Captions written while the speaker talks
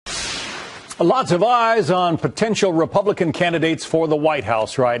Lots of eyes on potential Republican candidates for the White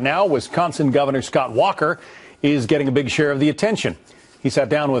House right now. Wisconsin Governor Scott Walker is getting a big share of the attention. He sat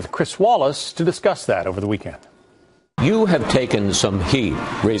down with Chris Wallace to discuss that over the weekend. You have taken some heat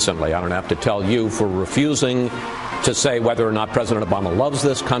recently, I don't have to tell you, for refusing to say whether or not President Obama loves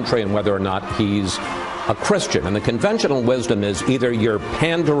this country and whether or not he's a Christian. And the conventional wisdom is either you're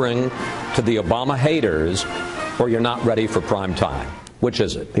pandering to the Obama haters or you're not ready for prime time. Which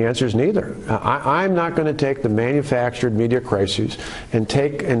is it? The answer is neither. I'm not going to take the manufactured media crises and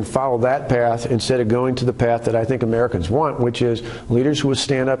follow that path instead of going to the path that I think Americans want, which is leaders who will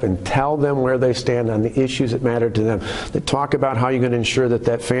stand up and tell them where they stand on the issues that matter to them, that talk about how you're going to ensure that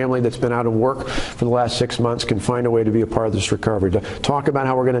that family that's been out of work for the last 6 months can find a way to be a part of this recovery, to talk about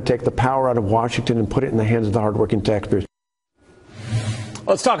how we're going to take the power out of Washington and put it in the hands of the hardworking taxpayers.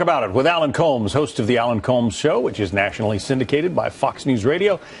 Let's talk about it with Alan Colmes, host of The Alan Colmes Show, which is nationally syndicated by Fox News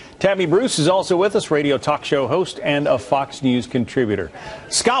Radio. Tammy Bruce is also with us, radio talk show host and a Fox News contributor.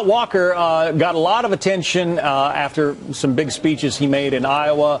 Scott Walker got a lot of attention after some big speeches he made in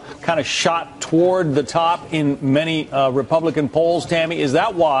Iowa, kind of shot toward the top in many Republican polls. Tammy, is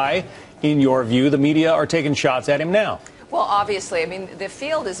that why, in your view, the media are taking shots at him now? Well, obviously, I mean, the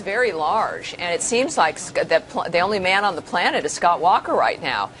field is very large, and it seems like that the only man on the planet is Scott Walker right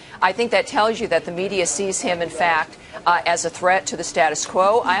now. I think that tells you that the media sees him, in fact, as a threat to the status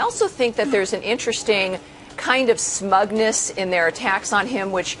quo. I also think that there's an interesting kind of smugness in their attacks on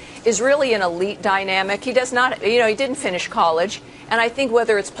him, which is really an elite dynamic. He does not, he didn't finish college. And I think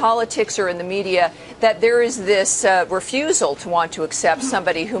whether it's politics or in the media, that there is this refusal to want to accept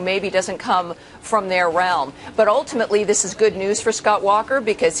somebody who maybe doesn't come from their realm. But ultimately, this is good news for Scott Walker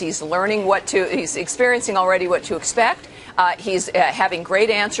because he's learning he's experiencing already what to expect. He's having great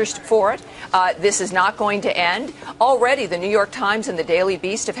answers for it. This is not going to end. Already, the New York Times and the Daily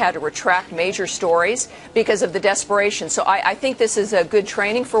Beast have had to retract major stories because of the desperation. So I think this is a good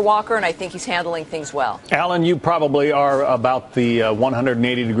training for Walker, and I think he's handling things well. Alan, you probably are about the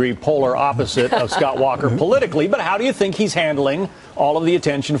 180-degree polar opposite of Scott Walker politically, but how do you think he's handling all of the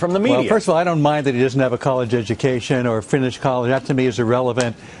attention from the media? Well, first of all, I don't mind that he doesn't have a college education or finished college. That, to me, is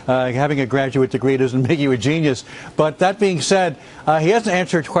irrelevant. Having a graduate degree doesn't make you a genius. But that being said, he hasn't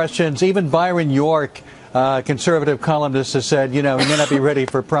answered questions. Even Byron York, conservative columnist, has said, he may not be ready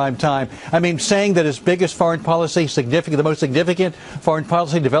for prime time. I mean, saying that his biggest foreign policy, the most significant foreign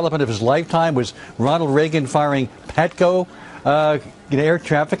policy development of his lifetime was Ronald Reagan firing Petco air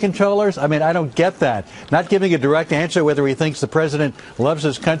traffic controllers. I mean, I don't get that. Not giving a direct answer whether he thinks the president loves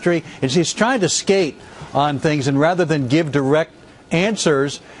his country. He's trying to skate on things, and rather than give direct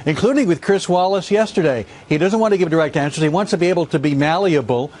answers, including with Chris Wallace yesterday, he doesn't want to give direct answers. He wants to be able to be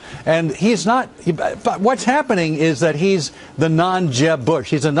malleable, and he's not. But what's happening is that he's the non-Jeb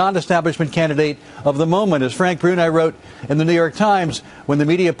Bush. He's a non-establishment candidate of the moment. As Frank Bruni wrote in the New York Times, when the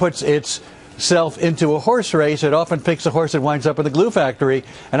media puts itself into a horse race, it often picks a horse that winds up in the glue factory.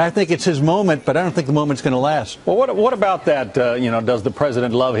 And I think it's his moment, but I don't think the moment's going to last. Well, what about that, does the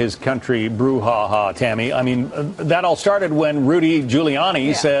president love his country brouhaha, Tammy? I mean, that all started when Rudy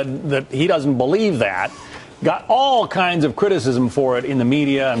Giuliani said that he doesn't believe that. Got all kinds of criticism for it in the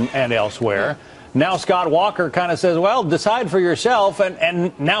media and elsewhere. Now Scott Walker kind of says, well, decide for yourself,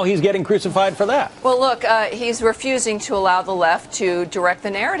 and now he's getting crucified for that. Well, look, he's refusing to allow the left to direct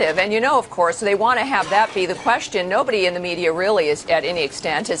the narrative. And, of course, they want to have that be the question. Nobody in the media really is, at any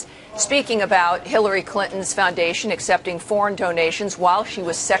extent, is speaking about Hillary Clinton's foundation accepting foreign donations while she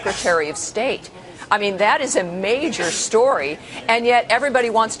was Secretary of State. I mean, that is a major story, and yet everybody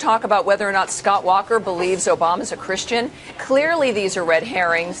wants to talk about whether or not Scott Walker believes Obama's a Christian. Clearly, these are red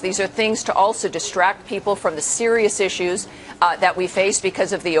herrings. These are things to also distract people from the serious issues that we face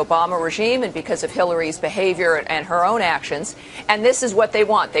because of the Obama regime and because of Hillary's behavior and her own actions. And this is what they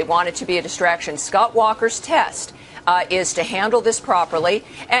want. They want it to be a distraction. Scott Walker's test is to handle this properly.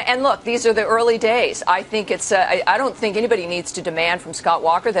 And look, these are the early days. I think I don't think anybody needs to demand from Scott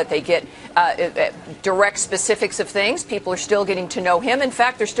Walker that they get direct specifics of things. People are still getting to know him. In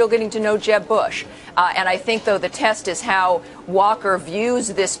fact, they're still getting to know Jeb Bush. And I think, though, the test is how Walker views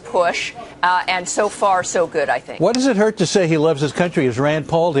this push. And so far, so good, I think. What does it hurt to say he loves his country, as Rand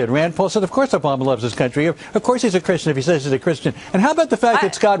Paul did? Rand Paul said, of course Obama loves his country. Of course he's a Christian if he says he's a Christian. And how about the fact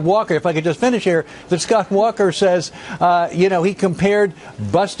that Scott Walker, if I could just finish here, that Scott Walker says this. He compared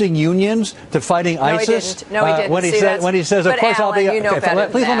busting unions to fighting ISIS. He didn't. No, he didn't. When he says, of course, Alan, I'll be. You know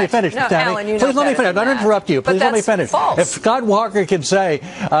please let me finish, no, Tammy. Alan, please let me finish. Don't interrupt you. Please let me finish. False. If Scott Walker can say,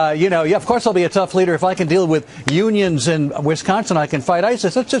 of course I'll be a tough leader if I can deal with unions in Wisconsin, I can fight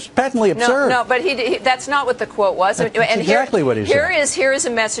ISIS. That's just patently absurd. No, but that's not what the quote was. That's exactly what he said. Here is a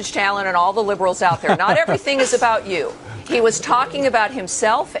message to Alan and all the liberals out there. Not everything is about you. He was talking about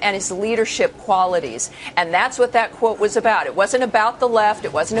himself and his leadership qualities. And that's what that quote was about. It wasn't about the left.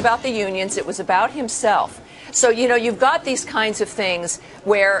 It wasn't about the unions. It was about himself. So, you've got these kinds of things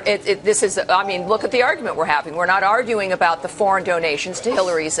where look at the argument we're having. We're not arguing about the foreign donations to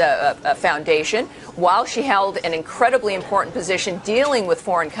Hillary's foundation, while she held an incredibly important position dealing with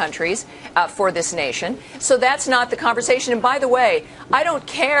foreign countries for this nation. So that's not the conversation. And by the way, I don't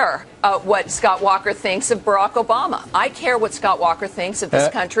care what Scott Walker thinks of Barack Obama. I care what Scott Walker thinks of this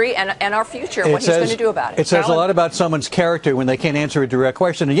country and our future and what he's going to do about it. It says a lot about someone's character when they can't answer a direct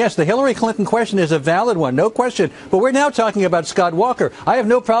question. And yes, the Hillary Clinton question is a valid one, no question. But we're now talking about Scott Walker. I have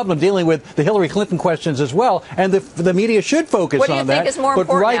no problem dealing with the Hillary Clinton questions as well, and the media should focus on that. What do you think is more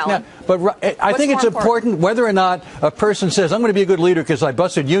important, Alan? I think it's important whether or not a person says, I'm going to be a good leader because I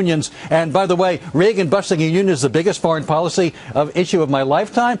busted unions. And by the way, Reagan busting a union is the biggest foreign policy issue of my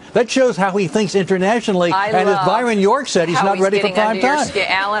lifetime. That shows how he thinks internationally. And as Byron York said, he's not ready for prime time.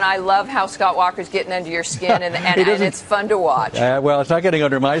 Alan, I love how Scott Walker's getting under your skin, and it's fun to watch. Well, it's not getting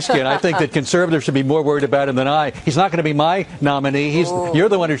under my skin. I think that conservatives should be more worried about him than I. He's not going to be my nominee. You're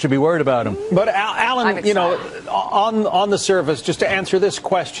the one who should be worried about him. But Alan, on the surface, just to answer this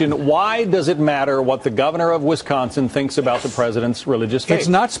question, why does it matter what the governor of Wisconsin thinks about the president's religious faith? It's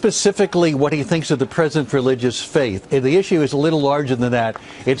not specifically what he thinks of the president's religious faith. The issue is a little larger than that.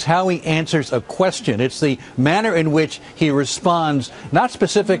 It's how he answers a question. It's the manner in which he responds, not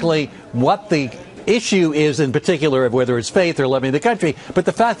specifically what the issue is in particular of whether it's faith or loving the country, but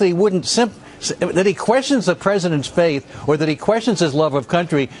the fact that he wouldn't that he questions the president's faith or that he questions his love of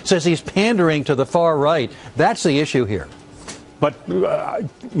country says he's pandering to the far right. That's the issue here. But,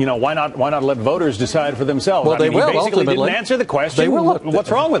 why not let voters decide for themselves? Well, they will, he basically ultimately. didn't answer the question. They will.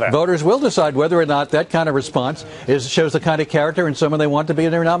 What's wrong with that? Voters will decide whether or not that kind of response shows the kind of character and someone they want to be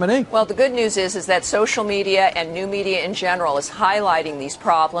their nominee. Well, the good news is that social media and new media in general is highlighting these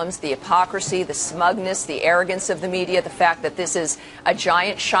problems, the hypocrisy, the smugness, the arrogance of the media, the fact that this is a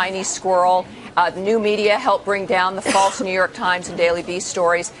giant shiny squirrel. The new media helped bring down the false New York Times and Daily Beast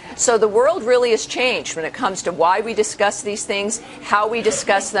stories. So the world really has changed when it comes to why we discuss these things, how we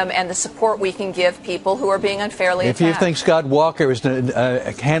discuss them, and the support we can give people who are being unfairly attacked. If you think Scott Walker is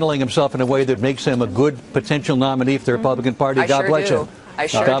handling himself in a way that makes him a good potential nominee for the Republican Party, God bless you.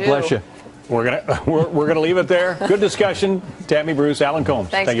 God bless you. We're gonna leave it there. Good discussion. Tammy Bruce, Alan Combs.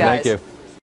 Thanks, Thank you. guys. Thank you.